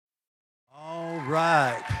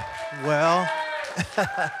right. Well,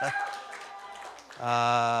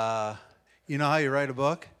 you know how you write a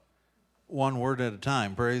book? One word at a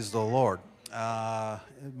time. Praise the Lord.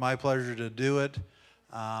 My pleasure to do it.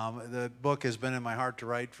 The book has been in my heart to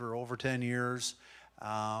write for over 10 years.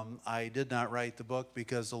 I did not write the book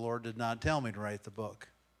because the Lord did not tell me to write the book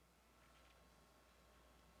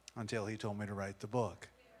until He told me to write the book.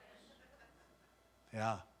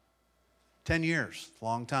 Yeah. 10 years,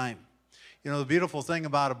 long time. You know, the beautiful thing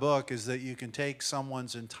about a book is that you can take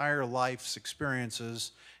someone's entire life's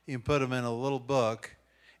experiences, you can put them in a little book,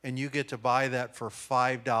 and you get to buy that for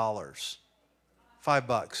 $5.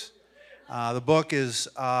 $5. The book is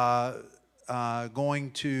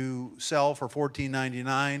going to sell for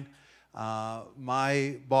 $14.99.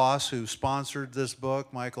 My boss who sponsored this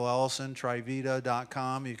book, Michael Ellison,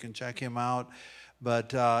 Trivita.com, you can check him out.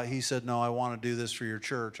 But he said, no, I want to do this for your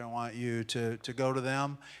church. I want you to go to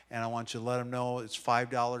them, and I want you to let them know it's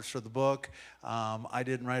 $5 for the book. I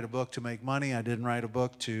didn't write a book to make money. I didn't write a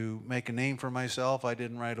book to make a name for myself. I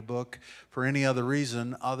didn't write a book for any other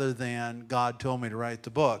reason other than God told me to write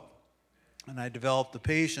the book. And I developed the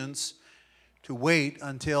patience to wait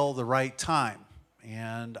until the right time.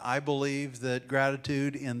 And I believe that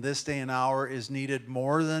gratitude in this day and hour is needed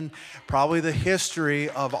more than probably the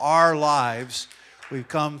history of our lives. We've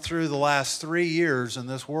come through the last 3 years, and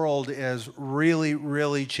this world has really,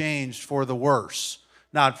 really changed for the worse,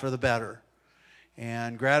 not for the better.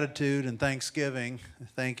 And gratitude and thanksgiving,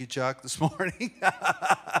 thank you, Chuck, this morning.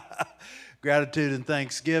 Gratitude and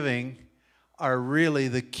thanksgiving are really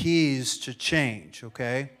the keys to change,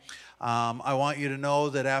 okay? I want you to know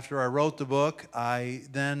that after I wrote the book, I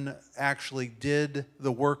then actually did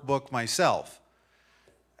the workbook myself.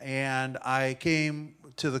 And I came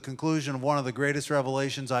to the conclusion of one of the greatest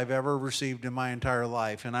revelations I've ever received in my entire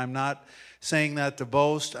life. And I'm not saying that to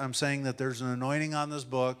boast. I'm saying that there's an anointing on this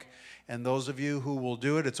book. And those of you who will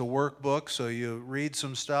do it, it's a workbook, so you read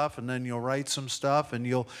some stuff and then you'll write some stuff and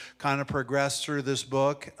you'll kind of progress through this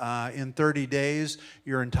book. In 30 days,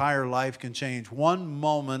 your entire life can change. One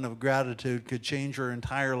moment of gratitude could change your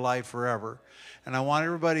entire life forever. And I want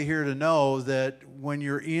everybody here to know that when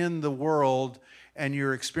you're in the world and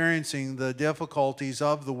you're experiencing the difficulties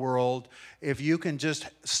of the world, if you can just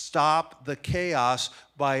stop the chaos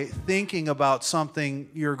by thinking about something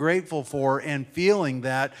you're grateful for and feeling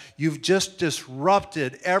that, you've just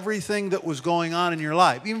disrupted everything that was going on in your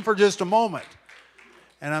life, even for just a moment.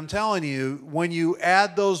 And I'm telling you, when you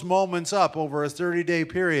add those moments up over a 30-day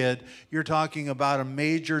period, you're talking about a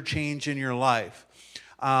major change in your life.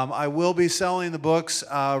 I will be selling the books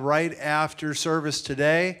right after service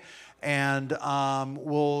today. And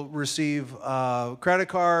we'll receive credit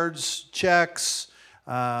cards, checks,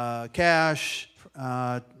 cash,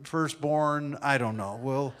 firstborn. I don't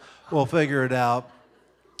know. We'll figure it out.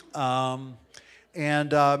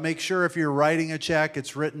 And make sure if you're writing a check,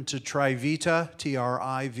 it's written to Trivita,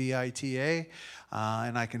 Trivita.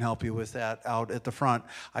 And I can help you with that out at the front.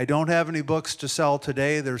 I don't have any books to sell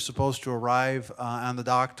today. They're supposed to arrive on the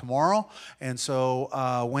dock tomorrow. And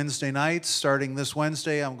so Wednesday nights, starting this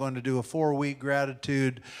Wednesday, I'm going to do a 4-week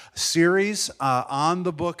gratitude series on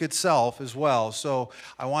the book itself as well. So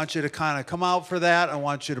I want you to kind of come out for that. I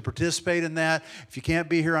want you to participate in that. If you can't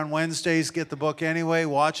be here on Wednesdays, get the book anyway.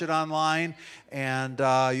 Watch it online. And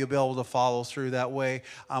you'll be able to follow through that way.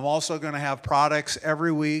 I'm also going to have products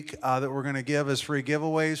every week that we're going to give as free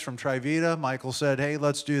giveaways from Trivita. Michael said, hey,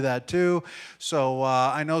 let's do that too. So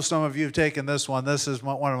I know some of you have taken this one. This is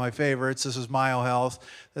one of my favorites. This is MyoHealth.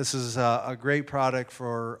 This is a great product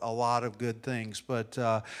for a lot of good things. But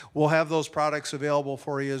we'll have those products available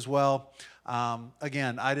for you as well.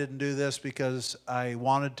 Again, I didn't do this because I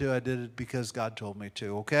wanted to. I did it because God told me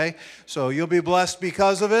to, okay? So you'll be blessed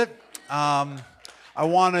because of it. I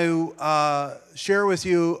want to share with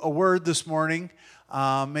you a word this morning.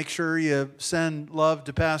 Make sure you send love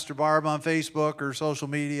to Pastor Barb on Facebook or social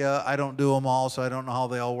media. I don't do them all, so I don't know how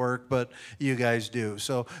they all work, but you guys do.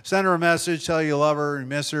 So send her a message, tell her you love her and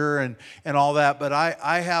miss her and all that. But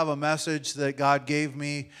I have a message that God gave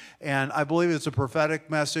me, and I believe it's a prophetic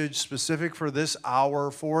message specific for this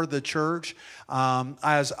hour for the church.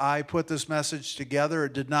 As I put this message together,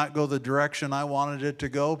 it did not go the direction I wanted it to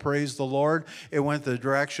go. Praise the Lord. It went the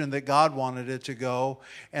direction that God wanted it to go.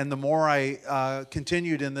 And the more I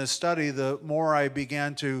continued in this study, the more I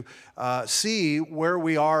began to see where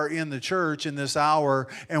we are in the church in this hour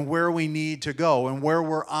and where we need to go and where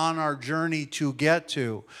we're on our journey to get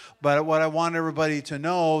to. But what I want everybody to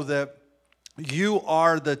know that you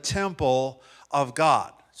are the temple of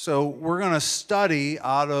God. So we're going to study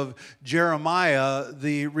out of Jeremiah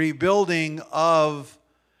the rebuilding of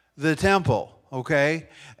the temple. okay?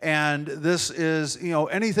 And this is,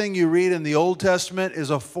 anything you read in the Old Testament is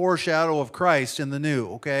a foreshadow of Christ in the New,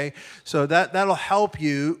 okay? So that'll help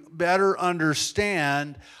you better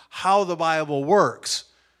understand how the Bible works.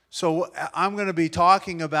 So I'm going to be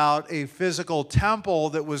talking about a physical temple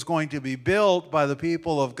that was going to be built by the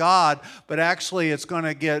people of God, but actually it's going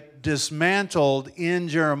to get dismantled in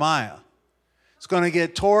Jeremiah. It's going to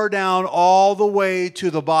get tore down all the way to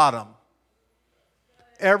the bottom.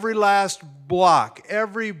 Every last block,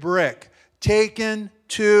 every brick taken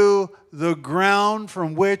to the ground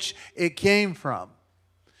from which it came from.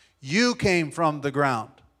 You came from the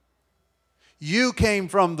ground. You came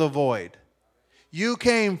from the void. You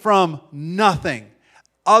came from nothing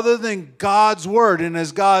other than God's Word. And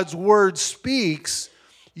as God's Word speaks,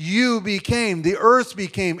 the earth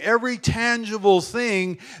became, every tangible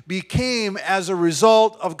thing became as a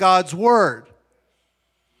result of God's Word.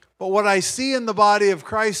 But what I see in the body of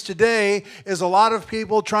Christ today is a lot of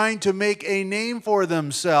people trying to make a name for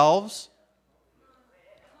themselves,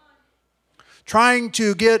 trying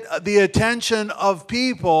to get the attention of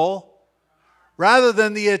people rather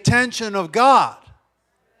than the attention of God.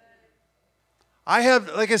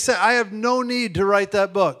 Like I said, I have no need to write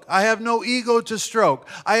that book. I have no ego to stroke.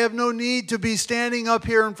 I have no need to be standing up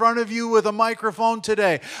here in front of you with a microphone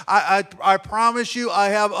today. I promise you I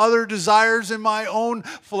have other desires in my own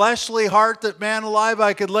fleshly heart that, man alive,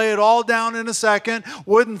 I could lay it all down in a second,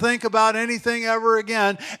 wouldn't think about anything ever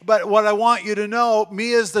again. But what I want you to know,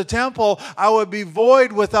 me as the temple, I would be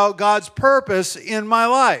void without God's purpose in my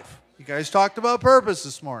life. You guys talked about purpose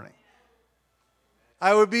this morning.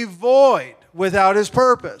 I would be void without His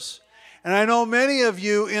purpose. And I know many of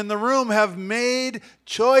you in the room have made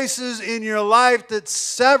choices in your life that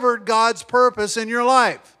severed God's purpose in your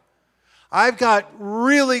life. I've got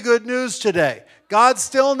really good news today. God's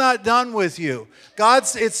still not done with you.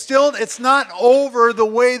 It's not over the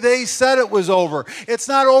way they said it was over. It's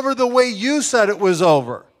not over the way you said it was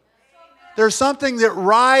over. There's something that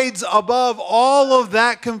rides above all of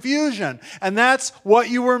that confusion. And that's what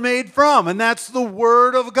you were made from. And that's the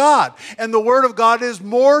Word of God. And the Word of God is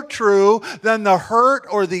more true than the hurt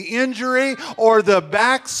or the injury or the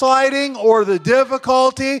backsliding or the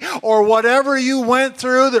difficulty or whatever you went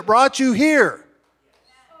through that brought you here.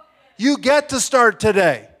 You get to start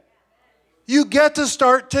today. You get to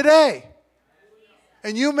start today.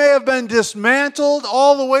 And you may have been dismantled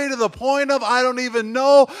all the way to the point of, I don't even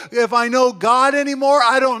know if I know God anymore.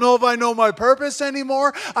 I don't know if I know my purpose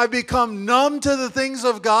anymore. I've become numb to the things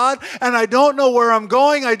of God, and I don't know where I'm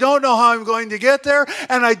going. I don't know how I'm going to get there,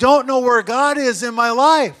 and I don't know where God is in my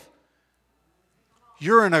life.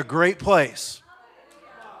 You're in a great place.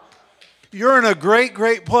 You're in a great,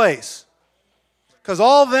 great place. Because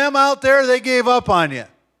all of them out there, they gave up on you.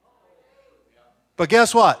 But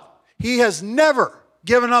guess what? He has never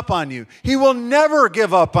given up on you. He will never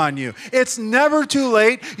give up on you. It's never too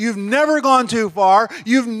late. You've never gone too far.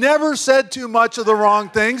 You've never said too much of the wrong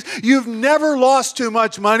things. You've never lost too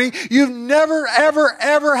much money. You've never, ever,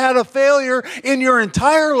 ever had a failure in your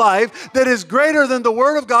entire life that is greater than the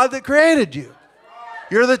Word of God that created you.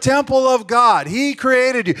 You're the temple of God. He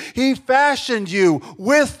created you. He fashioned you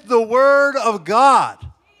with the Word of God.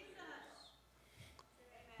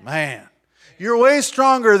 Man, you're way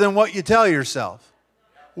stronger than what you tell yourself.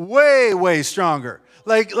 Way, way stronger.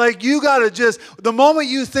 Like you got to just, the moment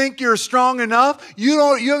you think you're strong enough, you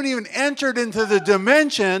haven't even entered into the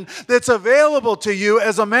dimension that's available to you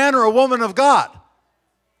as a man or a woman of God.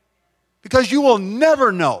 Because you will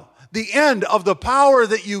never know the end of the power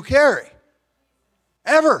that you carry.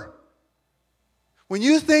 Ever. When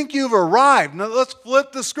you think you've arrived, now let's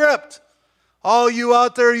flip the script. All you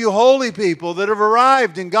out there, you holy people that have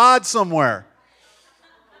arrived in God somewhere.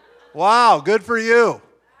 Wow, good for you.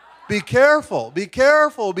 Be careful, be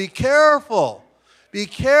careful, be careful, be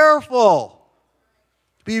careful.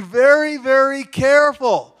 Be very, very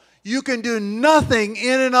careful. You can do nothing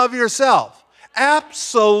in and of yourself.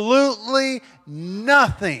 Absolutely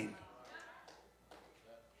nothing.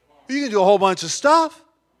 You can do a whole bunch of stuff,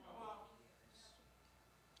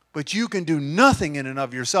 but you can do nothing in and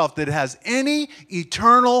of yourself that has any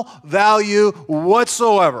eternal value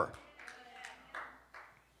whatsoever.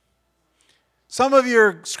 Some of you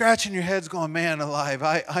are scratching your heads going, man alive,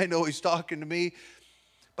 I know he's talking to me,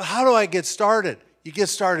 but how do I get started? You get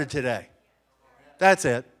started today. That's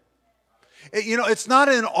it. It's not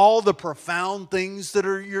in all the profound things that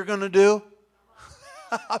you're going to do.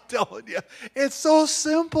 I'm telling you, it's so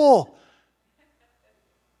simple.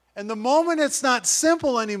 And the moment it's not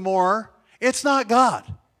simple anymore, it's not God.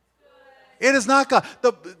 It is not God.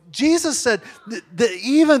 Jesus said that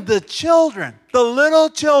even the children, the little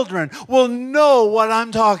children, will know what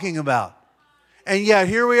I'm talking about. And yet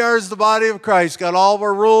here we are as the body of Christ, got all of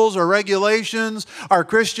our rules, our regulations, our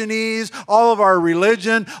Christianese, all of our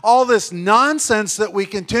religion, all this nonsense that we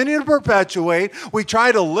continue to perpetuate. We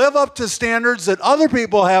try to live up to standards that other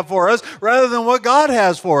people have for us rather than what God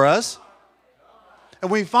has for us. And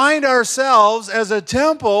we find ourselves as a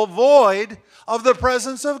temple void of the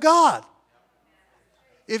presence of God.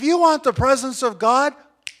 If you want the presence of God,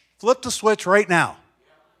 flip the switch right now.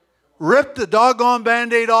 Rip the doggone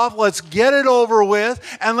Band-Aid off. Let's get it over with.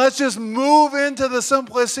 And let's just move into the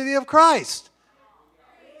simplicity of Christ.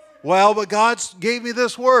 Well, but God gave me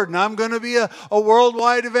this word, and I'm going to be a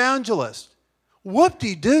worldwide evangelist.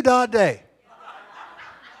 Whoop-de-doo-dah-day.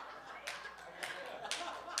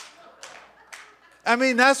 I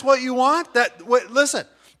mean, that's what you want? Listen,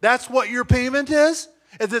 that's what your payment is?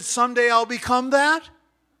 Is that someday I'll become that?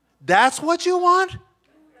 That's what you want?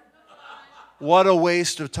 What a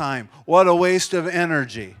waste of time. What a waste of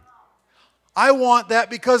energy. I want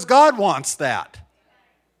that because God wants that.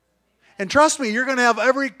 And trust me, you're going to have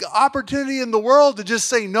every opportunity in the world to just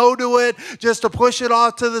say no to it, just to push it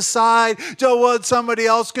off to the side. Well, somebody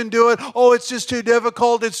else can do it. Oh, it's just too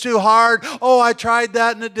difficult. It's too hard. Oh, I tried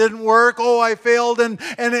that and it didn't work. Oh, I failed and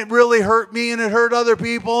it really hurt me and it hurt other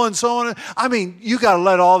people and so on. I mean, you got to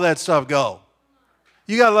let all that stuff go.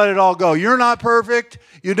 You got to let it all go. You're not perfect.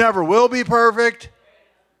 You never will be perfect.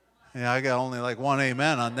 Yeah, I got only like one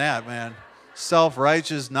amen on that, man.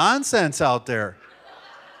 Self-righteous nonsense out there.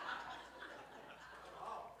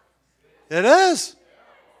 It is.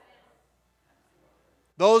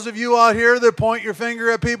 Those of you out here that point your finger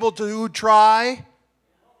at people who try,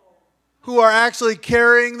 who are actually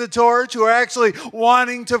carrying the torch, who are actually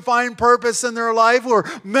wanting to find purpose in their life, who are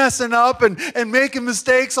messing up and making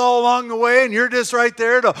mistakes all along the way, and you're just right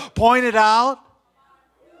there to point it out.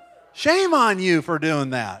 Shame on you for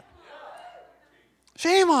doing that.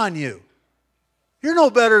 Shame on you. You're no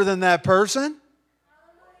better than that person.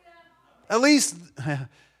 At least,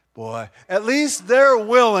 boy, at least they're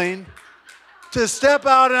willing to step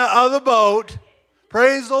out of the boat,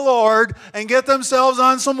 praise the Lord, and get themselves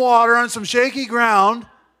on some water, on some shaky ground,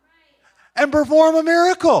 and perform a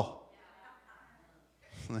miracle.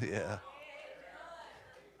 Yeah.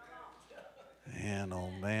 Man, oh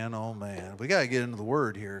man, oh man. We got to get into the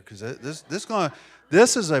word here because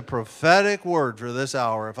this is a prophetic word for this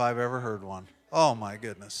hour if I've ever heard one. Oh my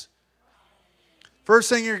goodness. First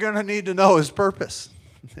thing you're going to need to know is purpose.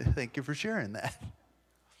 Thank you for sharing that.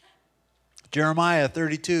 Jeremiah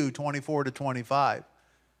 32:24-25. It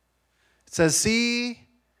says, "See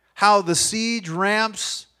how the siege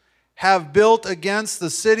ramps have built against the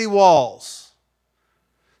city walls.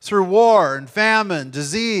 Through war and famine,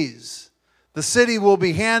 disease, the city will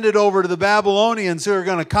be handed over to the Babylonians who are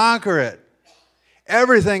going to conquer it.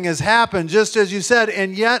 Everything has happened just as you said,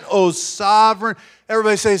 and yet, O sovereign,"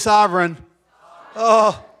 everybody say sovereign.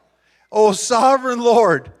 Oh, sovereign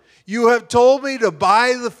Lord, you have told me to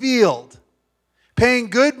buy the field, paying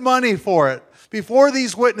good money for it before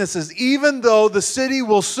these witnesses, even though the city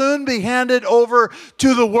will soon be handed over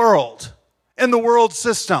to the world and the world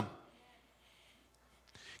system.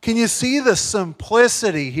 Can you see the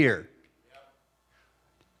simplicity here?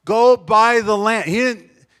 Go buy the land.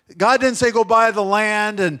 God didn't say go buy the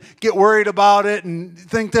land and get worried about it and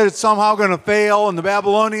think that it's somehow going to fail and the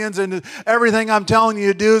Babylonians and everything I'm telling you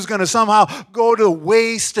to do is going to somehow go to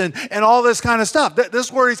waste and all this kind of stuff. This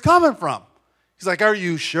is where he's coming from. He's like, are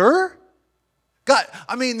you sure? God,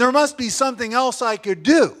 I mean, there must be something else I could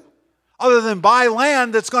do other than buy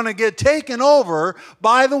land that's going to get taken over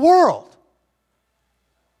by the world.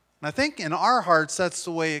 And I think in our hearts, that's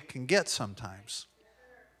the way it can get sometimes.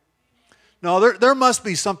 No, there must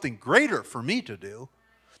be something greater for me to do.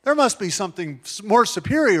 There must be something more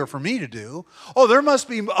superior for me to do. Oh, there must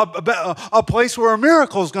be a place where a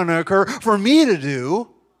miracle is going to occur for me to do.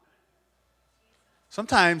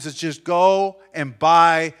 Sometimes it's just go and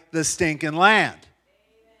buy the stinking land.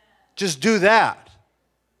 Just do that.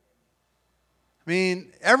 I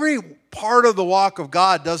mean, every part of the walk of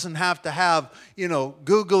God doesn't have to have,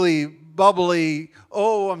 googly, bubbly,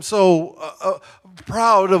 oh, I'm so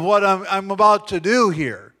proud of what I'm about to do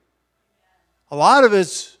here. A lot of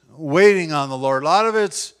it's waiting on the Lord. A lot of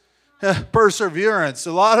it's perseverance.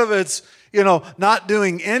 A lot of it's, not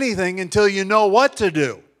doing anything until you know what to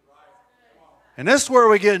do. And this is where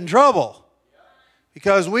we get in trouble.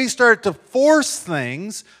 Because we start to force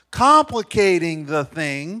things, complicating the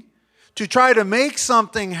thing, to try to make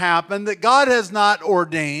something happen that God has not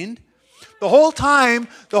ordained, The whole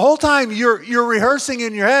time you're rehearsing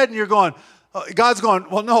in your head and you're going, God's going,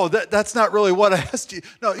 well, no, that's not really what I asked you.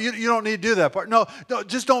 No, you don't need to do that part. No,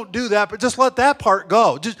 just don't do that, but just let that part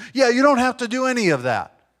go. You don't have to do any of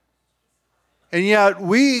that. And yet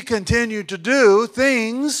we continue to do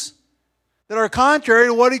things that are contrary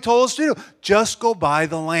to what he told us to do. Just go buy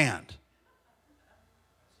the land.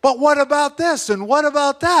 But what about this and what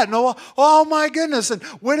about that? No, oh my goodness. And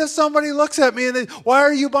when if somebody looks at me and they, why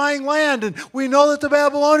are you buying land? And we know that the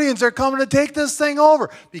Babylonians are coming to take this thing over.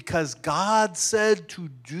 Because God said to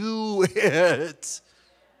do it.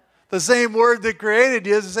 The same word that created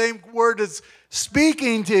you is the same word that's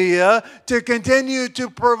speaking to you to continue to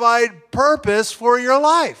provide purpose for your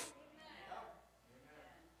life.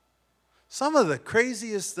 Some of the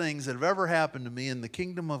craziest things that have ever happened to me in the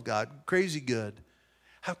kingdom of God, crazy good,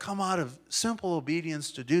 have come out of simple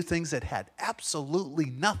obedience to do things that had absolutely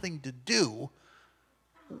nothing to do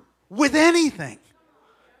with anything.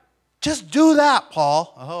 Just do that,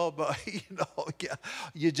 Paul. Oh, but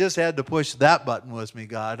you just had to push that button with me,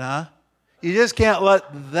 God, huh? You just can't let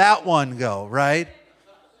that one go, right?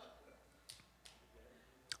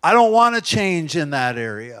 I don't want to change in that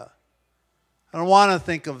area. I don't want to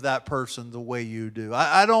think of that person the way you do.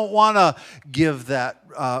 I don't want to give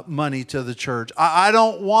that money to the church. I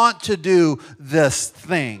don't want to do this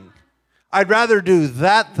thing. I'd rather do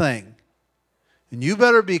that thing. And you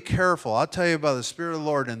better be careful. I'll tell you by the Spirit of the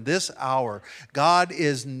Lord, in this hour, God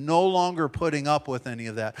is no longer putting up with any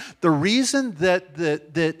of that. The reason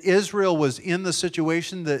that Israel was in the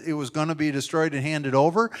situation that it was going to be destroyed and handed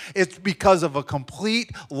over, it's because of a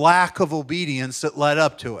complete lack of obedience that led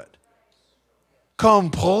up to it.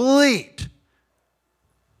 Complete.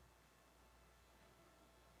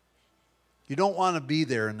 You don't want to be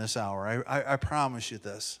there in this hour. I promise you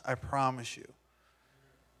this. I promise you.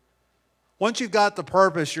 Once you've got the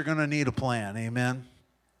purpose, you're going to need a plan. Amen.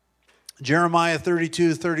 Jeremiah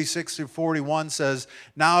 32, 36 through 41 says,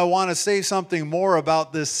 now I want to say something more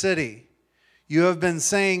about this city. You have been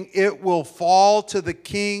saying it will fall to the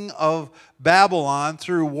king of Babylon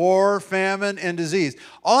through war, famine, and disease.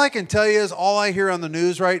 All I can tell you is all I hear on the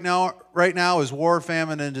news right now is war,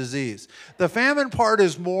 famine, and disease. The famine part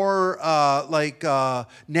is more like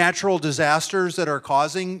natural disasters that are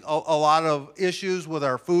causing a lot of issues with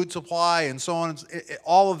our food supply and so on,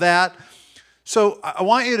 all of that. So I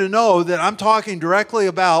want you to know that I'm talking directly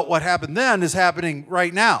about what happened then is happening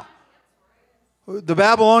right now. The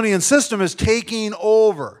Babylonian system is taking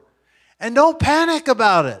over. And don't panic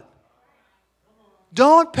about it.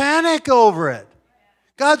 Don't panic over it.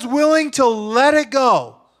 God's willing to let it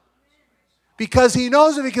go. Because he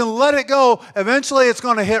knows if he can let it go, eventually it's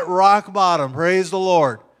going to hit rock bottom. Praise the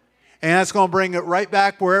Lord. And that's going to bring it right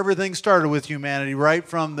back where everything started with humanity, right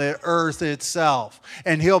from the earth itself.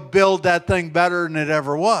 And he'll build that thing better than it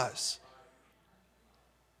ever was.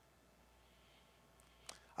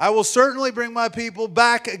 I will certainly bring my people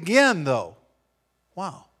back again, though.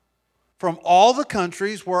 Wow. From all the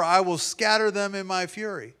countries where I will scatter them in my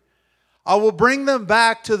fury. I will bring them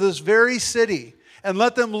back to this very city and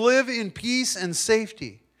let them live in peace and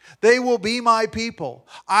safety. They will be my people.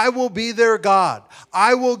 I will be their God.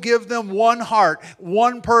 I will give them one heart,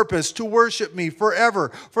 one purpose to worship me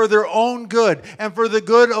forever for their own good and for the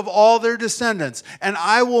good of all their descendants. And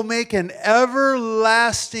I will make an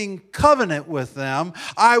everlasting covenant with them.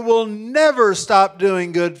 I will never stop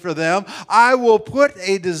doing good for them. I will put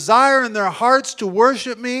a desire in their hearts to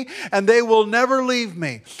worship me, and they will never leave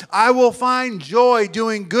me. I will find joy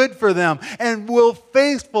doing good for them and will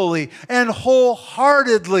faithfully and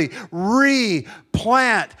wholeheartedly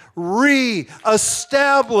replant,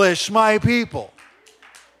 re-establish my people.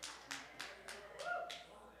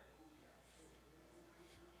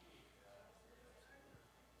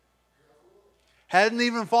 Hadn't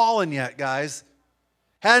even fallen yet, guys.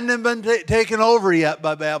 Hadn't even been taken over yet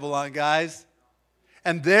by Babylon, guys.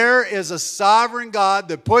 And there is a sovereign God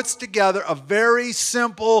that puts together a very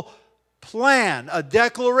simple plan, a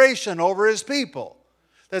declaration over his people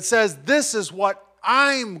that says, this is what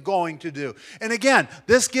I'm going to do. And again,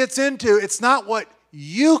 this gets into, it's not what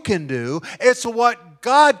you can do, it's what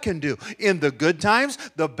God can do in the good times,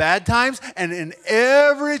 the bad times, and in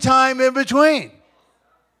every time in between.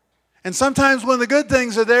 And sometimes when the good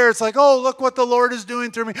things are there, it's like, oh, look what the Lord is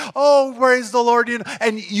doing through me. Oh, praise the Lord.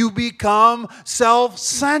 And you become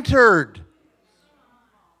self-centered.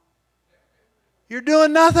 You're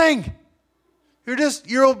doing nothing.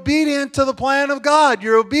 You're obedient to the plan of God.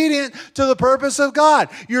 You're obedient to the purpose of God.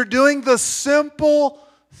 You're doing the simple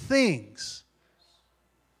things.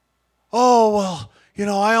 Oh, well,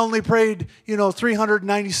 I only prayed,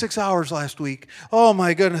 396 hours last week. Oh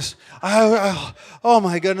my goodness. Oh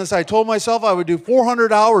my goodness. I told myself I would do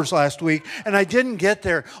 400 hours last week and I didn't get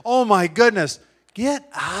there. Oh my goodness. Get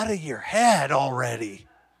out of your head already.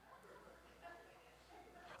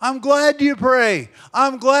 I'm glad you pray.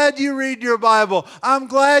 I'm glad you read your Bible. I'm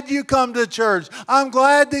glad you come to church. I'm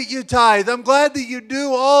glad that you tithe. I'm glad that you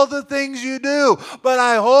do all the things you do. But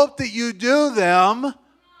I hope that you do them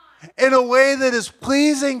in a way that is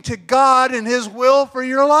pleasing to God and His will for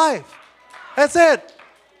your life. That's it.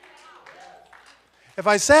 If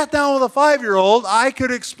I sat down with a 5-year-old, I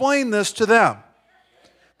could explain this to them.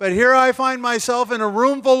 But here I find myself in a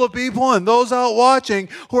room full of people and those out watching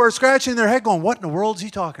who are scratching their head going, what in the world is he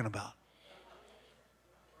talking about?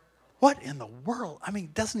 What in the world? I mean,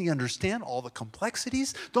 doesn't he understand all the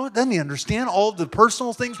complexities? Doesn't he understand all the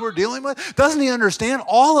personal things we're dealing with? Doesn't he understand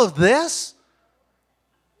all of this?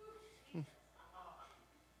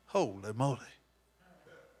 Holy moly.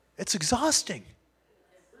 It's exhausting.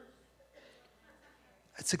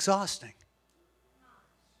 It's exhausting.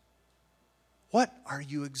 What are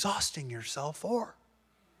you exhausting yourself for?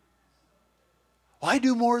 Well, I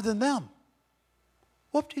do more than them.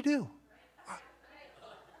 Whoop-de-doo.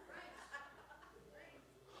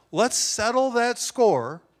 Let's settle that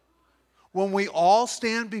score when we all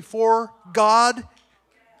stand before God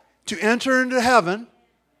to enter into heaven,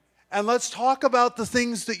 and let's talk about the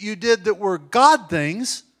things that you did that were God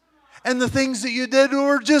things and the things that you did that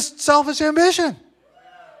were just selfish ambition.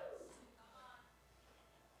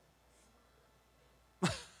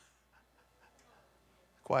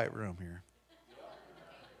 Quiet room here.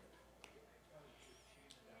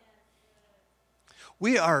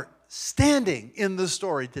 We are standing in the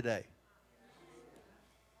story today.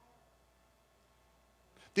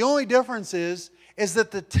 The only difference is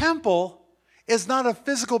that the temple is not a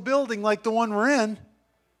physical building like the one we're in.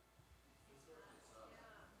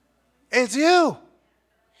 It's you.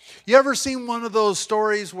 You ever seen one of those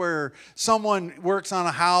stories where someone works on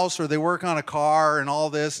a house or they work on a car and all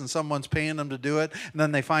this and someone's paying them to do it and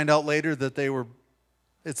then they find out later that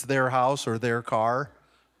it's their house or their car?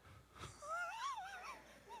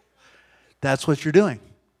 That's what you're doing.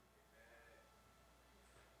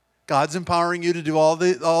 God's empowering you to do all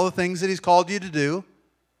the things that He's called you to do.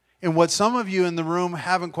 And what some of you in the room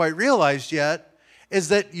haven't quite realized yet is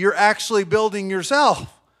that you're actually building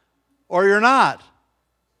yourself or you're not.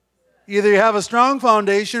 Either you have a strong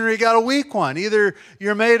foundation or you got a weak one. Either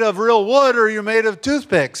you're made of real wood or you're made of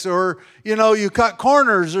toothpicks, or, you cut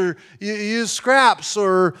corners, or you use scraps,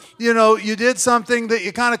 or, you did something that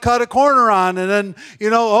you kind of cut a corner on, and then,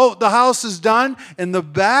 the house is done. In the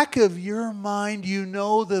back of your mind, you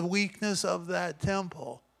know the weakness of that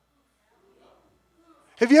temple.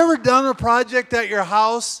 Have you ever done a project at your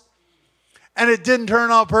house and it didn't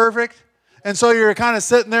turn out perfect? And so you're kind of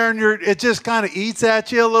sitting there and it just kind of eats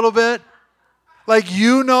at you a little bit. Like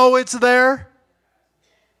it's there.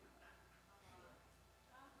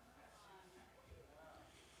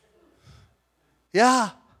 Yeah.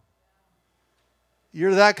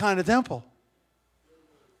 You're that kind of temple.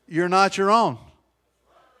 You're not your own.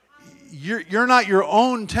 You're not your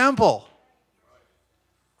own temple.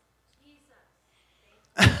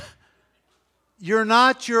 You're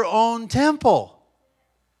not your own temple.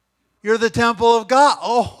 You're the temple of God.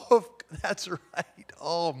 Oh, that's right.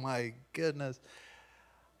 Oh, my goodness.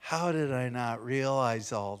 How did I not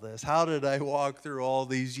realize all this? How did I walk through all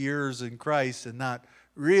these years in Christ and not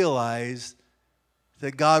realize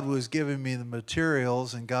that God was giving me the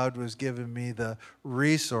materials and God was giving me the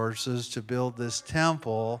resources to build this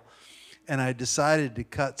temple? And I decided to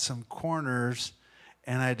cut some corners,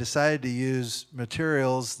 and I decided to use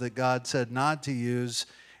materials that God said not to use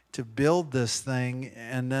to build this thing,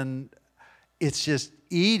 and then it's just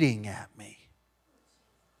eating at me.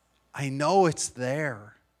 I know it's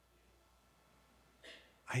there.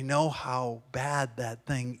 I know how bad that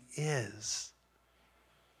thing is.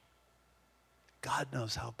 God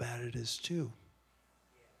knows how bad it is too.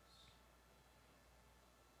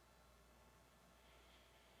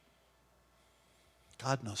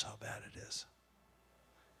 God knows how bad it is.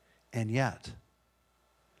 And yet,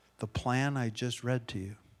 the plan I just read to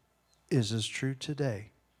you is as true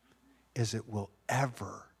today as it will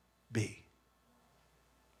ever be.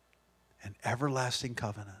 An everlasting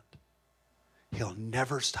covenant. He'll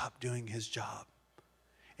never stop doing His job.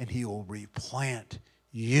 And He will replant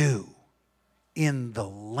you in the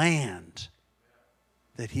land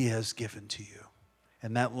that He has given to you.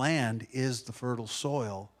 And that land is the fertile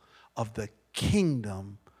soil of the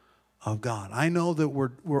kingdom of God. I know that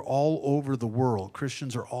we're all over the world.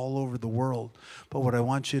 Christians are all over the world. But what I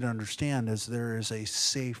want you to understand is there is a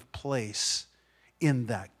safe place in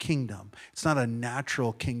that kingdom. It's not a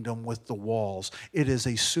natural kingdom with the walls. It is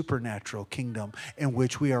a supernatural kingdom in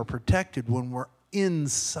which we are protected when we're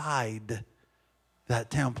inside that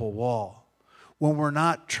temple wall. When we're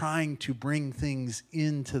not trying to bring things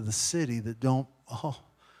into the city that don't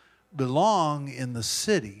belong in the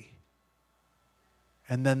city.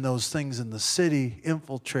 And then those things in the city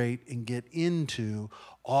infiltrate and get into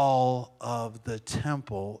all of the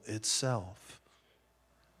temple itself.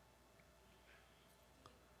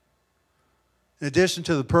 In addition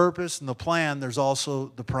to the purpose and the plan, there's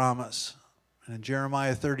also the promise. And in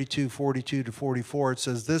Jeremiah 32:42-44, it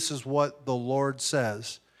says, "This is what the Lord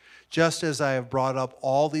says. Just as I have brought up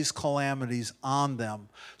all these calamities on them,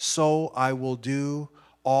 so I will do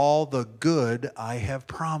all the good I have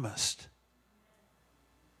promised.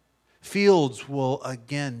 Fields will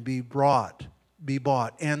again be bought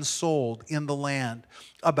and sold in the land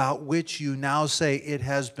about which you now say it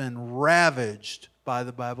has been ravaged by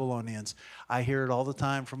the Babylonians." I hear it all the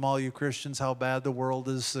time from all you Christians, how bad the world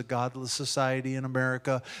is, the godless society in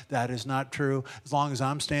America. That is not true. As long as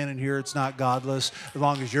I'm standing here, it's not godless. As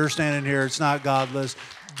long as you're standing here, it's not godless.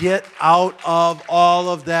 Get out of all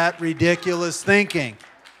of that ridiculous thinking.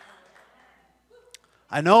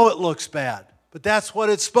 I know it looks bad, but that's what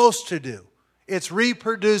it's supposed to do. It's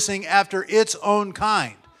reproducing after its own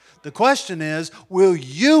kind. The question is, will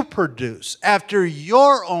you produce after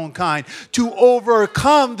your own kind to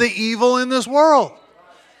overcome the evil in this world?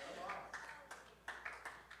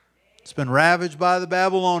 It's been ravaged by the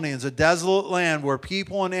Babylonians, a desolate land where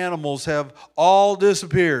people and animals have all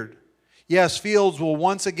disappeared. Yes, fields will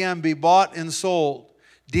once again be bought and sold.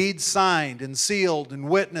 Deeds signed and sealed and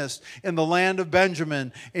witnessed in the land of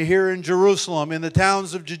Benjamin, here in Jerusalem, in the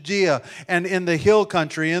towns of Judea, and in the hill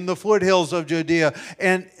country, in the foothills of Judea,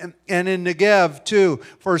 and in Negev too.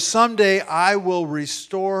 For someday I will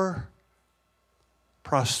restore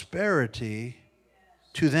prosperity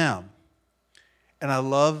to them. And I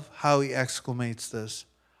love how he exclamates this: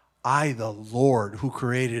 I, the Lord who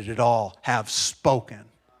created it all, have spoken.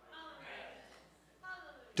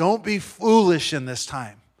 Don't be foolish in this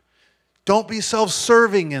time. Don't be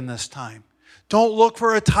self-serving in this time. Don't look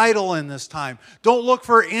for a title in this time. Don't look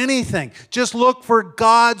for anything. Just look for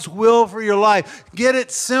God's will for your life. Get it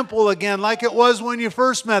simple again, like it was when you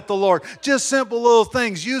first met the Lord. Just simple little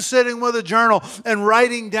things. You sitting with a journal and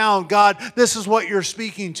writing down, God, this is what you're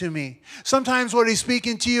speaking to me. Sometimes what he's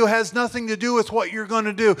speaking to you has nothing to do with what you're going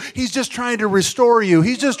to do. He's just trying to restore you.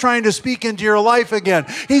 He's just trying to speak into your life again.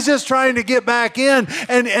 He's just trying to get back in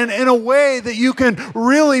and in a way that you can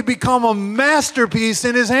really become a masterpiece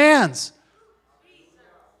in his hands.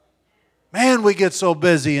 Man, we get so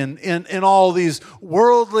busy in all these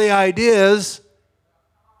worldly ideas.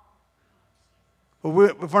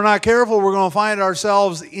 But if we're not careful, we're going to find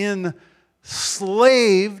ourselves enslaved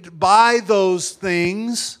by those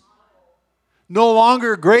things. No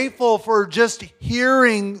longer grateful for just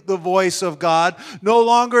hearing the voice of God. No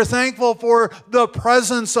longer thankful for the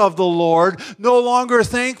presence of the Lord. No longer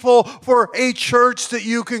thankful for a church that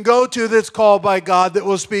you can go to that's called by God that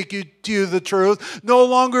will speak to you the truth. No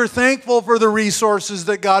longer thankful for the resources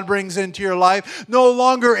that God brings into your life. No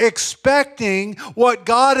longer expecting what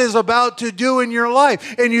God is about to do in your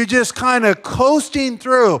life. And you're just kind of coasting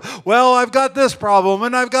through. Well, I've got this problem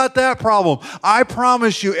and I've got that problem. I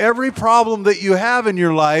promise you, every problem that you have in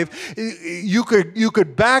your life, you could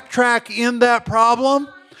backtrack in that problem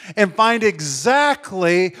and find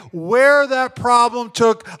exactly where that problem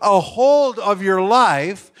took a hold of your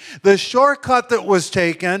life, the shortcut that was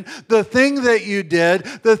taken, the thing that you did,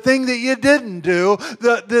 the thing that you didn't do,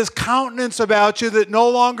 this countenance about you that no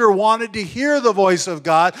longer wanted to hear the voice of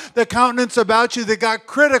God, the countenance about you that got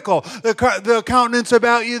critical, the countenance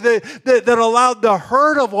about you that allowed the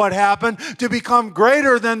hurt of what happened to become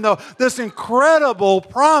greater than this incredible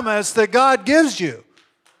promise that God gives you.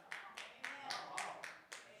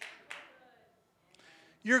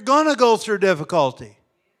 You're going to go through difficulty.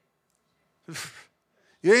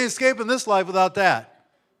 You ain't escaping this life without that.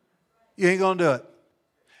 You ain't going to do it.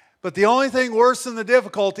 But the only thing worse than the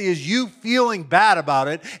difficulty is you feeling bad about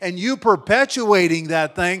it and you perpetuating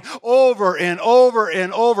that thing over and over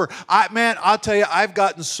and over. I'll tell you, I've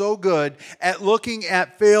gotten so good at looking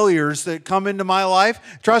at failures that come into my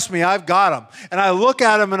life. Trust me, I've got them. And I look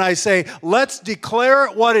at them and I say, let's declare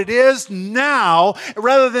it what it is now,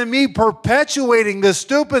 rather than me perpetuating this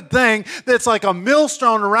stupid thing that's like a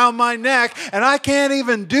millstone around my neck and I can't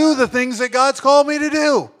even do the things that God's called me to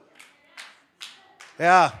do.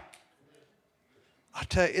 Yeah. I'll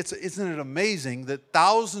tell you, isn't it amazing that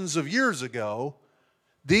thousands of years ago,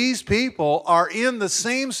 these people are in the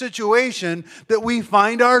same situation that we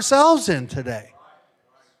find ourselves in today.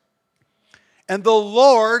 And the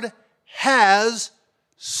Lord has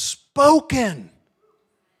spoken.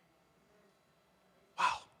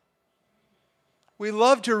 Wow. We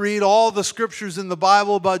love to read all the scriptures in the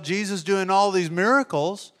Bible about Jesus doing all these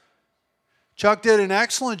miracles. Chuck did an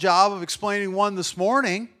excellent job of explaining one this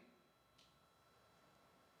morning.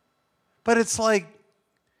 But it's like,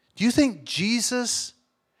 do you think Jesus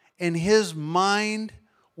in his mind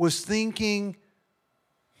was thinking,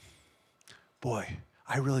 boy,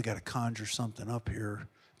 I really got to conjure something up here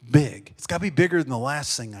big. It's got to be bigger than the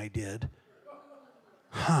last thing I did.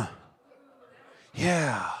 Huh.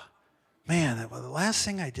 Yeah. Man, the last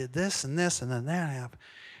thing I did this, and then that happened.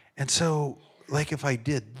 And so, like if I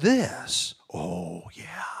did this, oh yeah,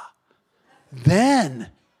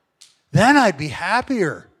 then I'd be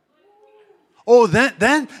happier. Oh, then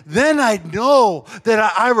I'd know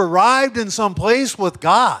that I've arrived in some place with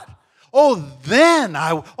God. Oh, then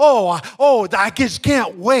I just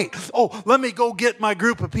can't wait. Oh, let me go get my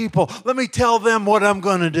group of people. Let me tell them what I'm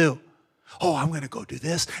going to do. Oh, I'm going to go do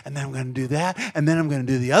this, and then I'm going to do that, and then I'm going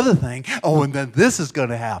to do the other thing. Oh, and then this is going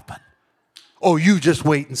to happen. Oh, you just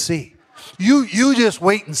wait and see. You just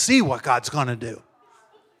wait and see what God's going to do.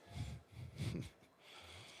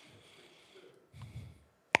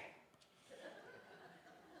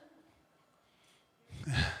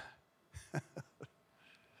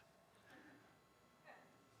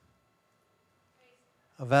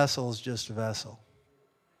 A vessel is just a vessel.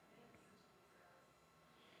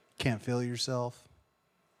 Can't fill yourself.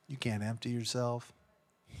 You can't empty yourself.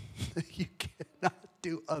 You cannot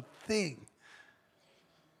do a thing.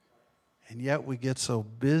 And yet we get so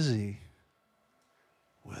busy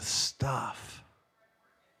with stuff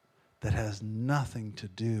that has nothing to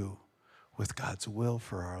do with God's will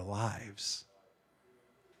for our lives.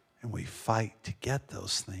 And we fight to get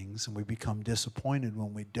those things, and we become disappointed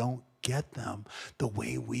when we don't get them the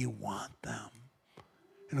way we want them.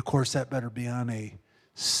 And of course, that better be on a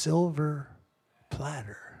silver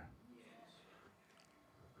platter.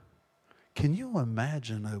 Can you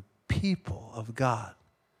imagine a people of God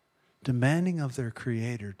demanding of their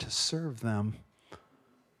Creator to serve them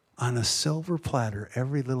on a silver platter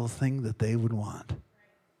every little thing that they would want?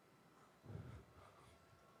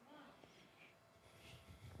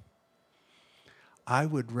 I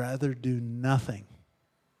would rather do nothing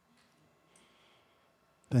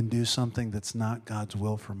than do something that's not God's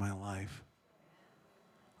will for my life.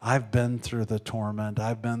 I've been through the torment.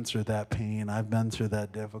 I've been through that pain. I've been through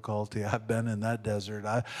that difficulty. I've been in that desert.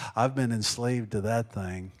 I've been enslaved to that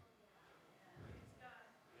thing.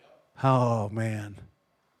 Oh, man.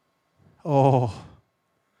 Oh,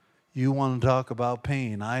 you want to talk about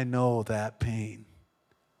pain? I know that pain.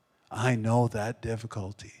 I know that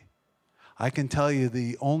difficulty. I can tell you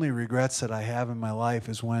the only regrets that I have in my life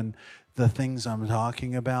is when the things I'm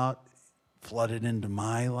talking about flooded into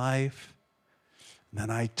my life. And then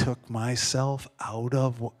I took myself out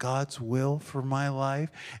of God's will for my life,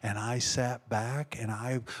 and I sat back and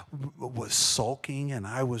I was sulking and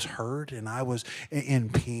I was hurt and I was in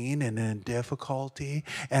pain and in difficulty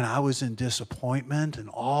and I was in disappointment and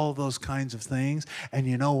all those kinds of things. And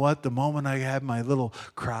you know what? The moment I had my little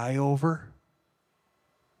cry over,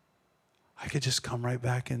 I could just come right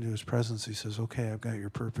back into his presence. He says, okay, I've got your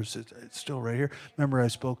purpose. It's still right here. Remember, I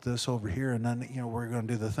spoke this over here, and then, we're going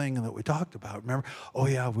to do the thing that we talked about. Remember? Oh,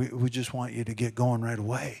 yeah, we just want you to get going right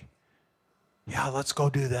away. Yeah, let's go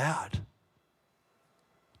do that.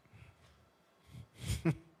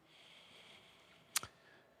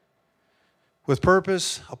 With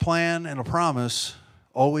purpose, a plan, and a promise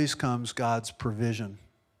always comes God's provision.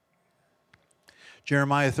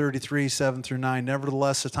 Jeremiah 33, 7 through 9.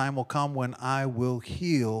 Nevertheless, a time will come when I will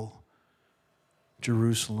heal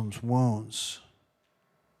Jerusalem's wounds,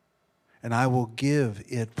 and I will give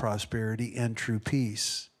it prosperity and true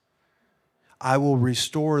peace. I will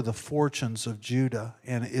restore the fortunes of Judah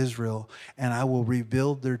and Israel, and I will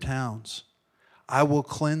rebuild their towns. I will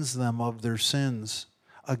cleanse them of their sins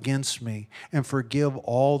against me and forgive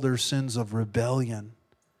all their sins of rebellion.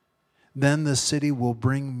 Then the city will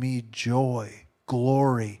bring me joy,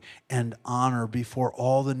 glory, and honor before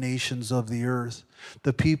all the nations of the earth.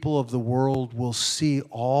 The people of the world will see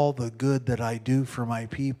all the good that I do for my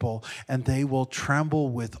people, and they will tremble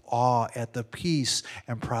with awe at the peace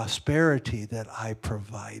and prosperity that I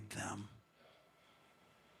provide them.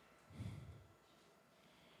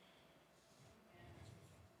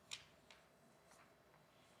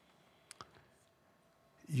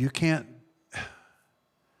 You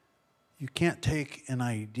You can't take an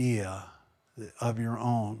idea of your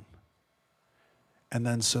own and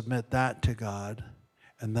then submit that to God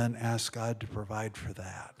and then ask God to provide for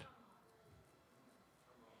that.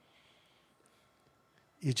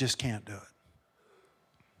 You just can't do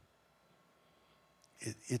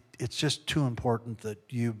it. It's just too important that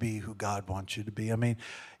you be who God wants you to be. I mean,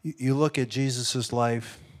 you look at Jesus'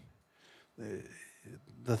 life,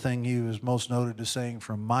 the thing he was most noted to saying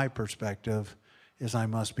from my perspective is, I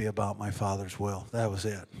must be about my Father's will. That was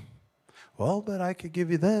it. Well, but I could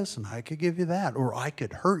give you this and I could give you that, or I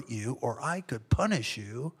could hurt you, or I could punish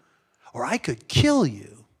you, or I could kill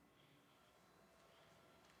you.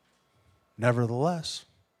 Nevertheless,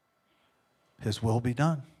 his will be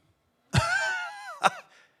done.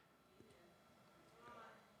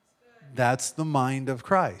 That's the mind of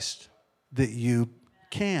Christ that you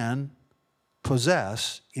can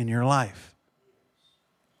possess in your life.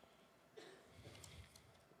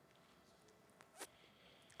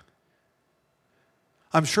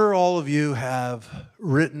 I'm sure all of you have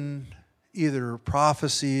written either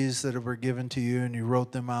prophecies that were given to you and you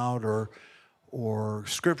wrote them out, or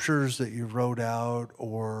scriptures that you wrote out,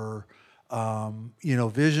 or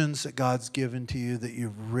visions that God's given to you that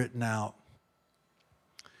you've written out.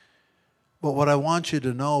 But what I want you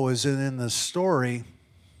to know is that in this story,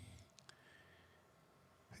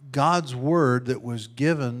 God's word that was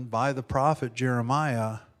given by the prophet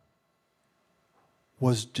Jeremiah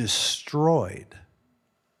was destroyed.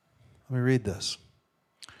 Let me read this.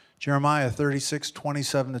 Jeremiah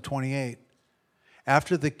 36:27-28.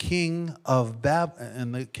 After the king of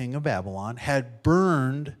Babylon had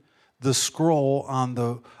burned the scroll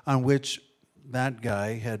on which that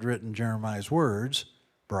guy had written Jeremiah's words,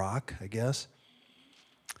 Brock, I guess.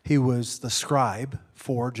 He was the scribe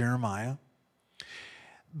for Jeremiah.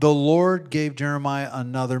 The Lord gave Jeremiah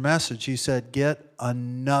another message. He said, get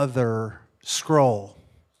another scroll.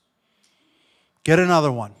 Get another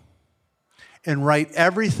one. And write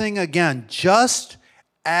everything again, just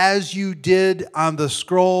as you did on the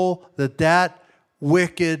scroll that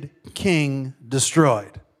wicked king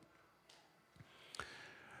destroyed.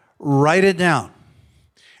 Write it down.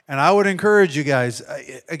 And I would encourage you guys,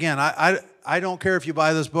 again, I don't care if you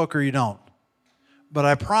buy this book or you don't, but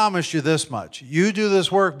I promise you this much. You do this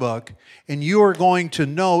workbook, and you are going to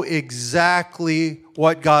know exactly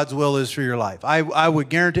what God's will is for your life. I would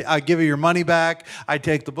guarantee, I'd give you your money back, I'd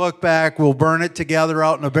take the book back, we'll burn it together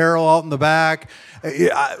out in a barrel out in the back,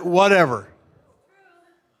 whatever.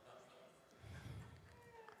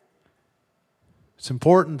 It's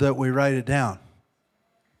important that we write it down.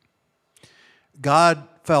 God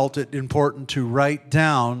felt it important to write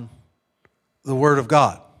down the Word of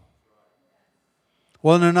God.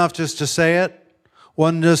 Wasn't enough just to say it.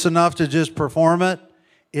 Wasn't just enough to just perform it.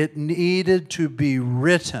 It needed to be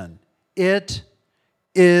written. It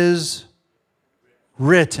is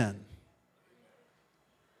written.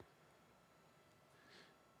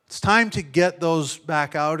 It's time to get those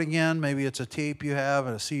back out again. Maybe it's a tape you have,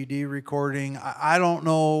 a CD recording. I don't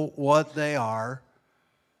know what they are.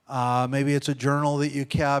 Maybe it's a journal that you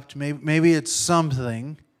kept. Maybe it's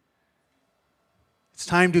something. It's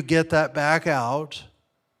time to get that back out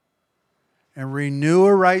and renew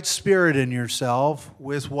a right spirit in yourself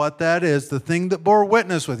with what that is, the thing that bore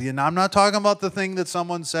witness with you. Now, I'm not talking about the thing that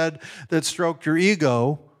someone said that stroked your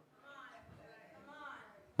ego.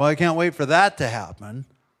 Well, I can't wait for that to happen.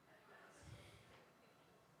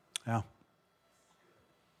 Yeah.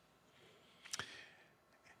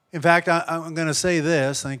 In fact, I'm going to say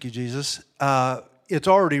this. Thank you, Jesus. It's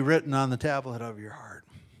already written on the tablet of your heart.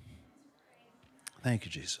 Thank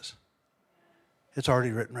you, Jesus. It's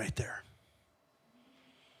already written right there.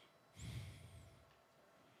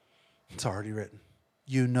 It's already written.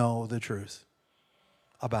 You know the truth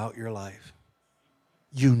about your life.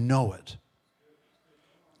 You know it.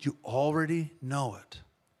 You already know it.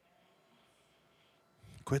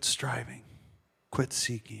 Quit striving. Quit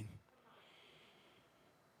seeking.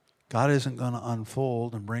 God isn't going to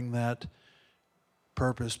unfold and bring that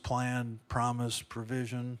purpose, plan, promise,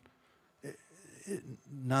 provision.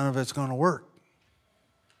 None of it's going to work.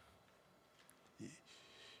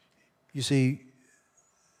 You see,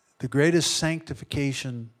 the greatest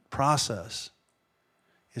sanctification process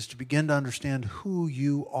is to begin to understand who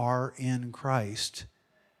you are in Christ,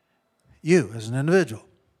 you as an individual.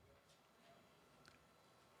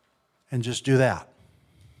 And just do that.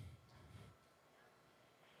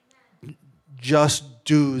 Just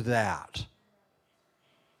do that.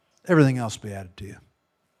 Everything else will be added to you.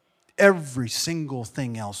 Every single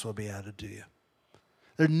thing else will be added to you.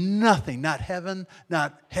 There's nothing, not heaven,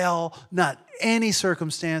 not hell, not any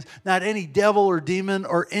circumstance, not any devil or demon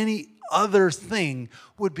or any other thing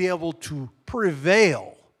would be able to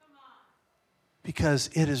prevail because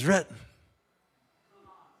it is written.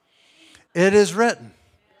 It is written.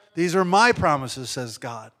 These are my promises, says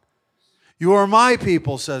God. You are my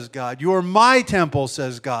people, says God. You are my temple,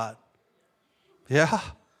 says God. Yeah.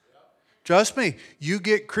 Trust me, you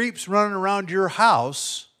get creeps running around your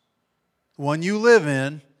house, the one you live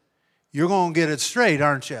in, you're going to get it straight,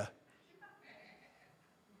 aren't you?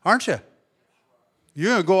 Aren't you?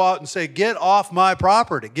 You're going to go out and say, get off my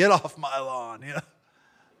property. Get off my lawn. Yeah.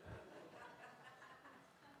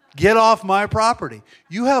 Get off my property.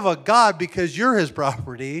 You have a God, because you're his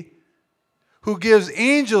property, who gives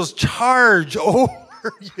angels charge over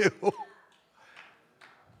you.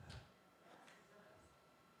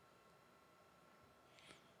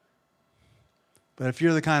 But if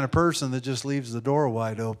you're the kind of person that just leaves the door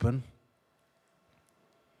wide open,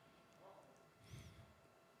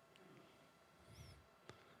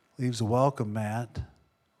 leaves a welcome mat,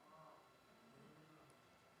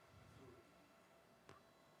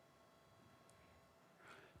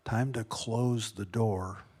 time to close the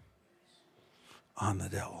door on the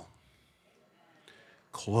devil.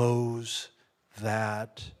 Close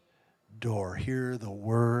that door. Hear the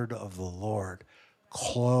word of the Lord.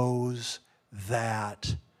 Close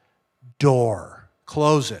that door.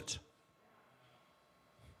 Close it.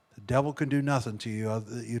 The devil can do nothing to you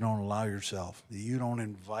that you don't allow yourself, that you don't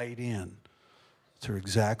invite in to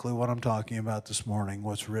exactly what I'm talking about this morning,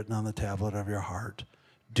 what's written on the tablet of your heart.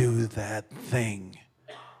 Do that thing.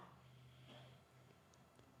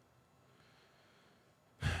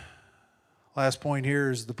 Last point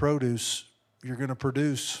here is the produce. You're going to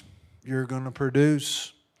produce. You're going to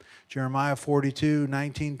produce. Jeremiah 42,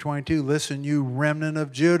 19, 22. Listen, you remnant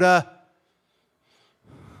of Judah.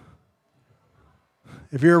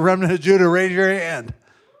 If you're a remnant of Judah, raise your hand.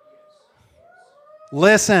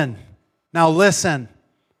 Listen. Now listen.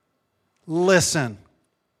 Listen.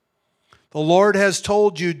 The Lord has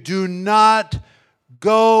told you, do not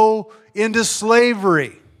go into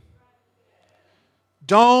slavery.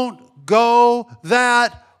 Don't go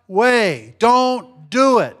that way. Don't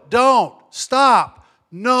do it. Don't. Stop.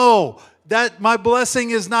 No. That my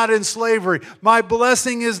blessing is not in slavery. My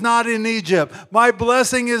blessing is not in Egypt. My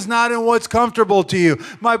blessing is not in what's comfortable to you.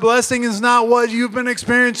 My blessing is not what you've been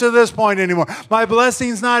experiencing to this point anymore. My blessing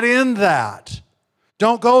is not in that.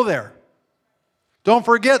 Don't go there. Don't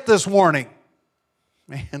forget this warning.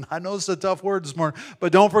 Man, I know it's a tough word this morning,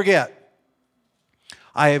 but don't forget.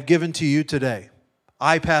 I have given to you today.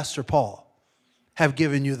 I, Pastor Paul, have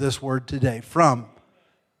given you this word today from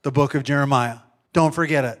the book of Jeremiah. Don't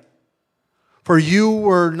forget it. For you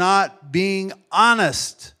were not being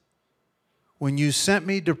honest when you sent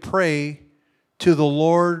me to pray to the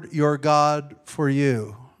Lord your God for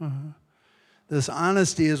you. This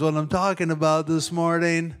honesty is what I'm talking about this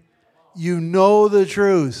morning. You know the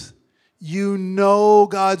truth. You know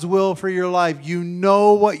God's will for your life. You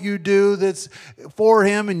know what you do that's for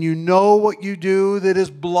Him, and you know what you do that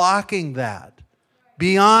is blocking that.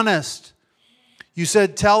 Be honest. You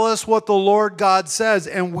said, tell us what the Lord God says,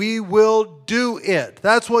 and we will do it.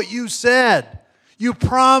 That's what you said. You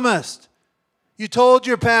promised. You told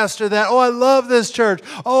your pastor that, oh, I love this church.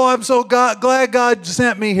 Oh, I'm so glad God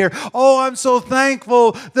sent me here. Oh, I'm so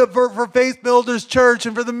thankful that for Faith Builders Church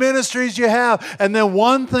and for the ministries you have. And then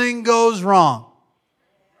one thing goes wrong.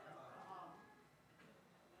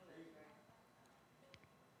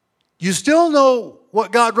 You still know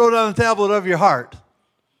what God wrote on the tablet of your heart.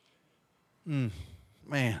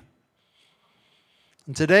 Man.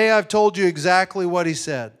 And today I've told you exactly what He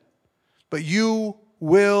said. But you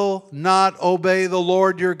will not obey the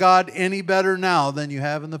Lord your God any better now than you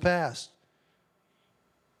have in the past.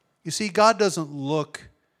 You see, God doesn't look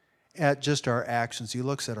at just our actions. He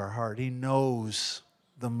looks at our heart. He knows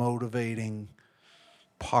the motivating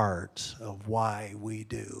part of why we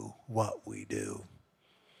do what we do.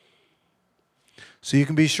 So you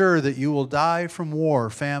can be sure that you will die from war,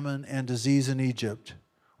 famine, and disease in Egypt,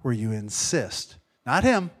 where you insist, not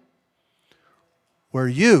him, where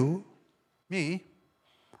you, me,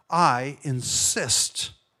 I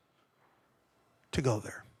insist to go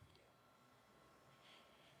there.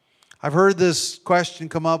 I've heard this question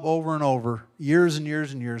come up over and over, years and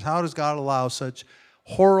years and years. How does God allow such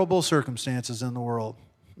horrible circumstances in the world?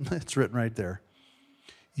 It's written right there.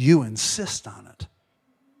 You insist on it.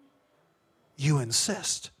 You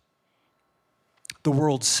insist. The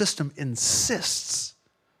world system insists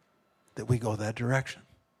that we go that direction.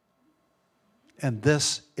 And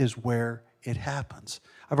this is where it happens.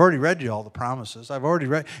 I've already read you all the promises. I've already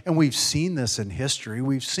read, and we've seen this in history.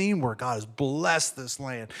 We've seen where God has blessed this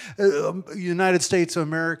land. United States of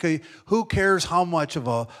America, who cares how much of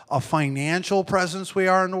a financial presence we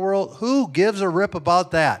are in the world? Who gives a rip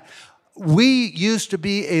about that? We used to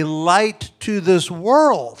be a light to this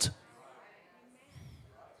world.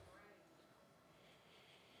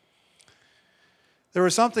 There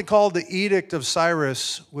was something called the Edict of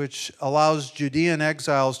Cyrus, which allows Judean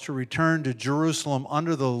exiles to return to Jerusalem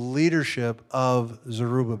under the leadership of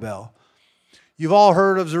Zerubbabel. You've all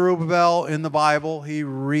heard of Zerubbabel in the Bible. He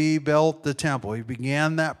rebuilt the temple. He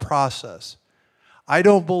began that process. I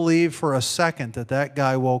don't believe for a second that that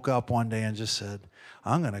guy woke up one day and just said,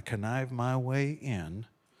 I'm going to connive my way in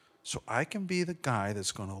so I can be the guy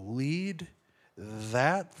that's going to lead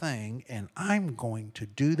that thing, and I'm going to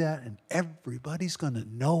do that, and everybody's going to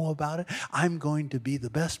know about it. I'm going to be the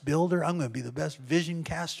best builder. I'm going to be the best vision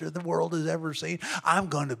caster the world has ever seen. I'm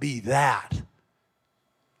going to be that.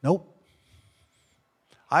 Nope.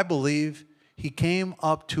 I believe he came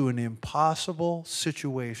up to an impossible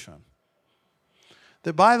situation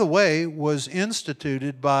that, by the way, was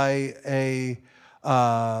instituted by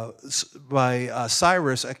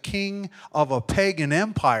Cyrus, a king of a pagan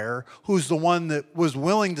empire, who's the one that was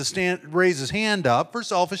willing to raise his hand up for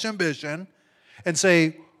selfish ambition and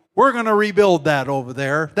say, we're going to rebuild that over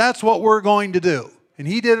there. That's what we're going to do. And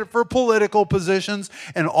he did it for political positions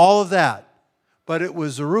and all of that. But it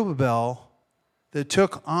was Zerubbabel that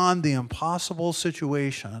took on the impossible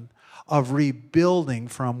situation of rebuilding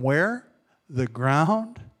from where? The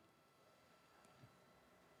ground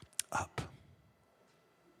up.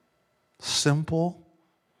 Simple,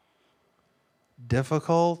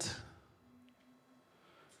 difficult,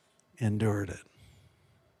 endured it.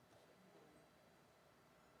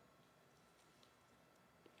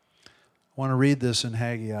 I want to read this in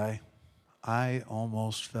Haggai. I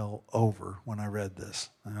almost fell over when I read this.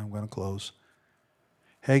 And I'm going to close.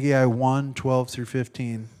 Haggai 1, 12 through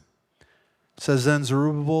 15. It says, then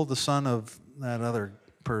Zerubbabel, the son of that other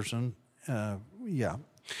person,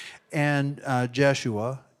 and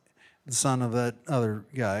Jeshua, the son of that other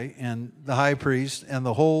guy, and the high priest, and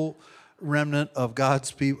the whole remnant of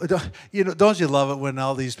God's people. Don't you love it when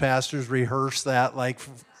all these pastors rehearse that like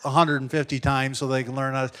 150 times so they can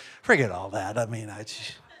learn how to forget all that? I mean,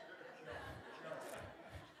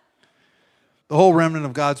 the whole remnant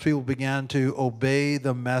of God's people began to obey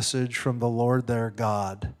the message from the Lord their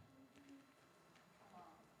God.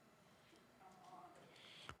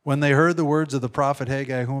 When they heard the words of the prophet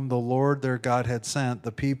Haggai, whom the Lord their God had sent,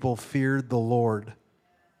 the people feared the Lord.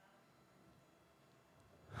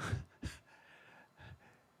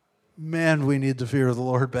 Man, we need to fear the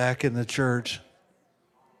Lord back in the church.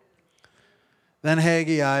 Then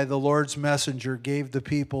Haggai, the Lord's messenger, gave the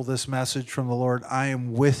people this message from the Lord. I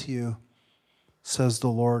am with you, says the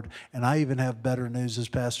Lord. And I even have better news as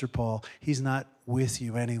Pastor Paul. He's not with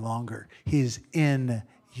you any longer. He's in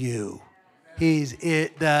you. He's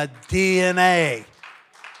the DNA.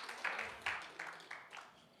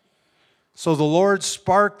 So the Lord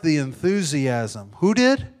sparked the enthusiasm. Who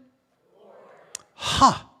did?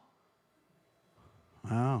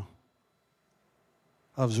 Wow.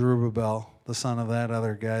 Of Zerubbabel, the son of that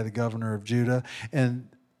other guy, the governor of Judah. And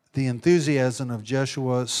the enthusiasm of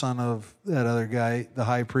Jeshua, son of that other guy, the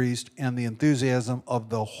high priest. And the enthusiasm of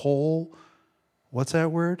the whole, what's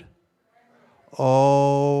that word?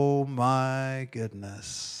 Oh my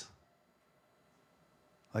goodness.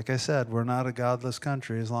 Like I said, we're not a godless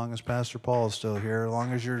country as long as Pastor Paul is still here, as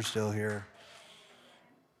long as you're still here.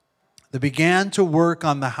 They began to work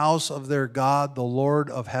on the house of their God, the Lord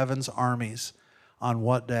of heaven's armies. On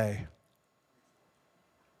what day?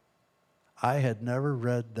 I had never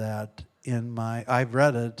read that I've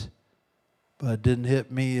read it, but it didn't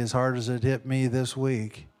hit me as hard as it hit me this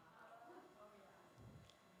week.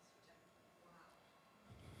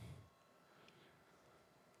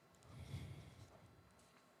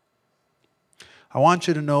 I want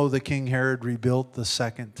you to know that King Herod rebuilt the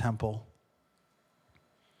second temple.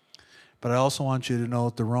 But I also want you to know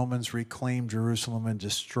that the Romans reclaimed Jerusalem and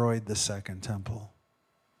destroyed the second temple.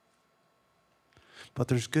 But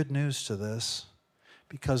there's good news to this,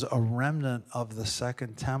 because a remnant of the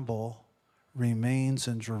second temple remains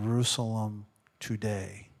in Jerusalem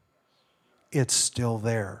today. It's still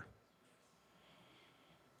there.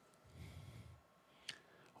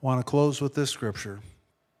 I want to close with this scripture.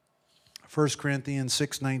 1 Corinthians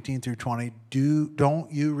 6:19 through 20.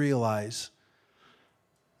 Don't you realize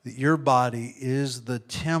that your body is the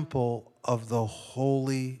temple of the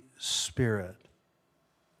Holy Spirit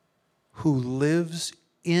who lives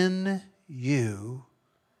in you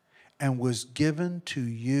and was given to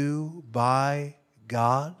you by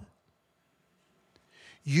God.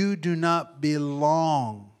 You do not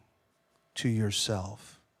belong to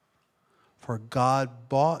yourself, for God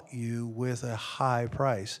bought you with a high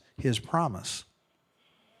price, His promise.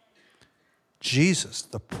 Jesus,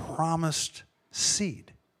 the promised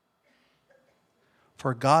seed.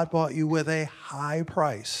 For God bought you with a high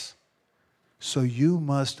price, so you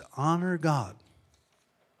must honor God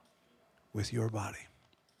with your body.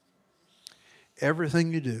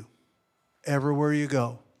 Everything you do, everywhere you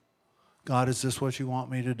go, God, is this what you want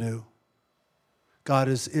me to do? God,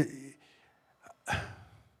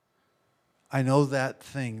 I know that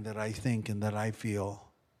thing that I think and that I feel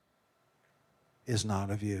is not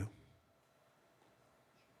of you.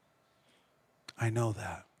 I know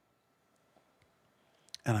that.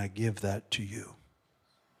 And I give that to you.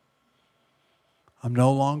 I'm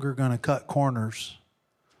no longer going to cut corners.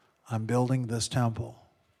 I'm building this temple.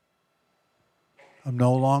 I'm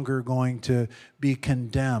no longer going to be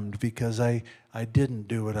condemned because I didn't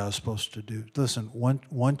do what I was supposed to do. Listen,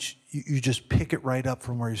 once you just pick it right up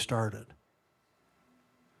from where you started.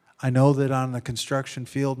 I know that on the construction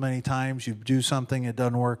field many times you do something, it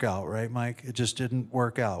doesn't work out, right, Mike? It just didn't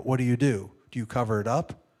work out. What do? Do you cover it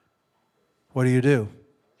up? What do?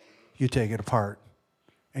 You take it apart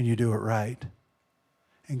and you do it right.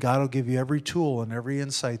 And God will give you every tool and every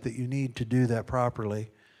insight that you need to do that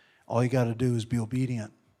properly. All you got to do is be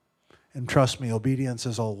obedient. And trust me, obedience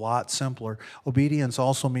is a lot simpler. Obedience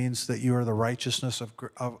also means that you are the righteousness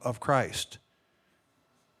of Christ.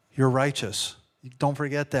 You're righteous. Don't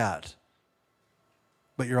forget that.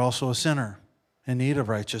 But you're also a sinner in need of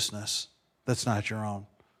righteousness that's not your own.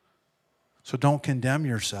 So don't condemn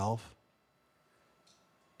yourself.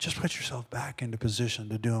 Just put yourself back into position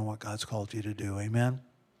to doing what God's called you to do. Amen?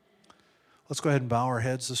 Let's go ahead and bow our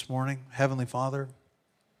heads this morning. Heavenly Father,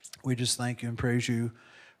 we just thank you and praise you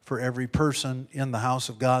for every person in the house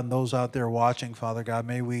of God and those out there watching, Father God.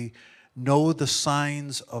 May we know the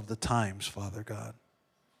signs of the times, Father God.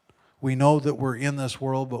 We know that we're in this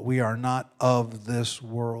world, but we are not of this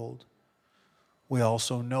world. We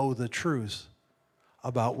also know the truth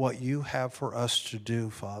about what you have for us to do,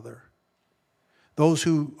 Father. Those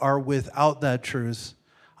who are without that truth,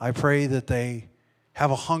 I pray that they have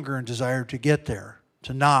a hunger and desire to get there,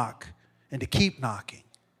 to knock and to keep knocking,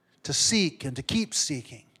 to seek and to keep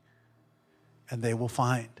seeking, and they will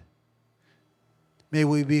find. May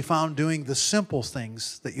we be found doing the simple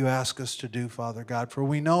things that you ask us to do, Father God, for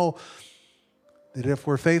we know that if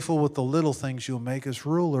we're faithful with the little things, you'll make us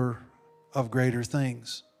ruler of greater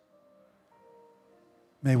things.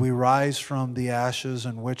 May we rise from the ashes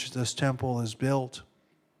in which this temple is built,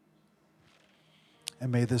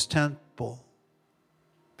 and may this temple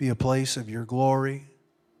be a place of your glory,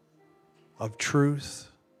 of truth,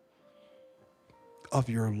 of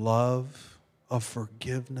your love, of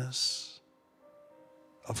forgiveness,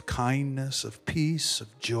 of kindness, of peace,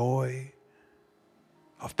 of joy,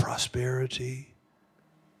 of prosperity.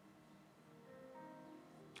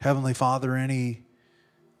 Heavenly Father, any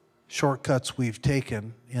shortcuts we've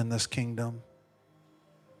taken in this kingdom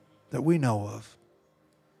that we know of,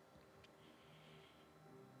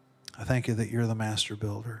 I thank you that you're the master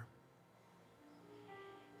builder.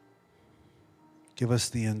 Give us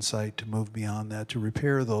the insight to move beyond that, to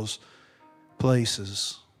repair those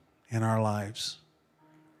places in our lives.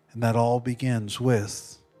 And that all begins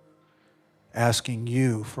with asking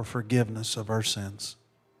you for forgiveness of our sins,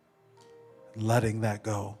 letting that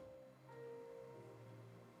go.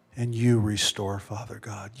 And you restore, Father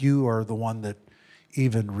God. You are the one that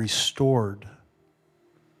even restored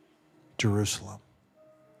Jerusalem.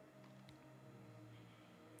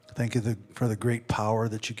 Thank you for the great power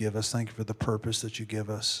that you give us. Thank you for the purpose that you give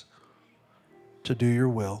us to do your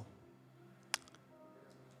will.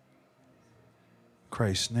 In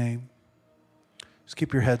Christ's name. Just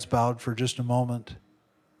keep your heads bowed for just a moment.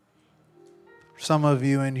 Some of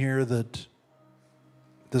you in here that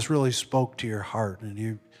this really spoke to your heart and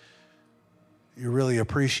you really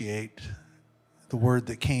appreciate the word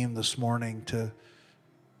that came this morning to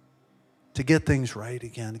get things right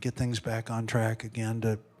again, to get things back on track again,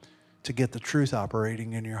 to get the truth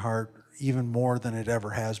operating in your heart even more than it ever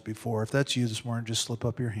has before. If that's you this morning, just slip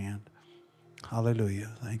up your hand.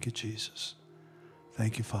 Hallelujah. Thank you, Jesus.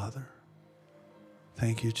 Thank you, Father.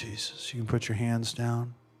 Thank you, Jesus. You can put your hands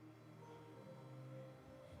down.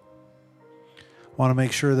 I want to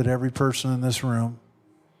make sure that every person in this room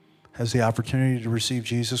has the opportunity to receive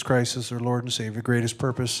Jesus Christ as their Lord and Savior. The greatest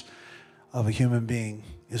purpose of a human being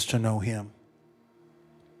is to know Him.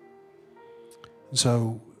 And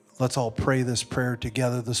so let's all pray this prayer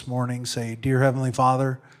together this morning. Say, Dear Heavenly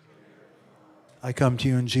Father, I come to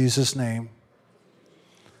you in Jesus' name.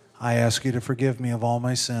 I ask you to forgive me of all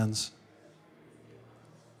my sins.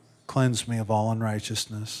 Cleanse me of all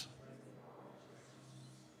unrighteousness.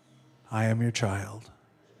 I am your child.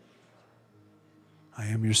 I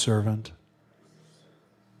am your servant.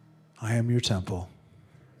 I am your temple.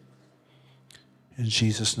 In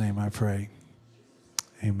Jesus' name I pray.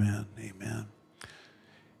 Amen. Amen.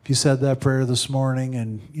 If you said that prayer this morning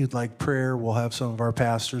and you'd like prayer, we'll have some of our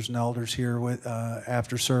pastors and elders here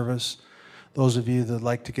after service. Those of you that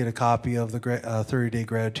like to get a copy of the 30-Day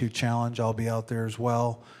Gratitude Challenge, I'll be out there as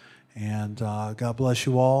well. And God bless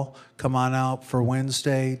you all. Come on out for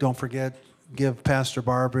Wednesday. Don't forget, give Pastor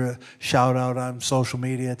Barbara a shout out on social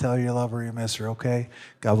media. Tell her you love her, you miss her, okay?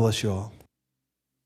 God bless you all.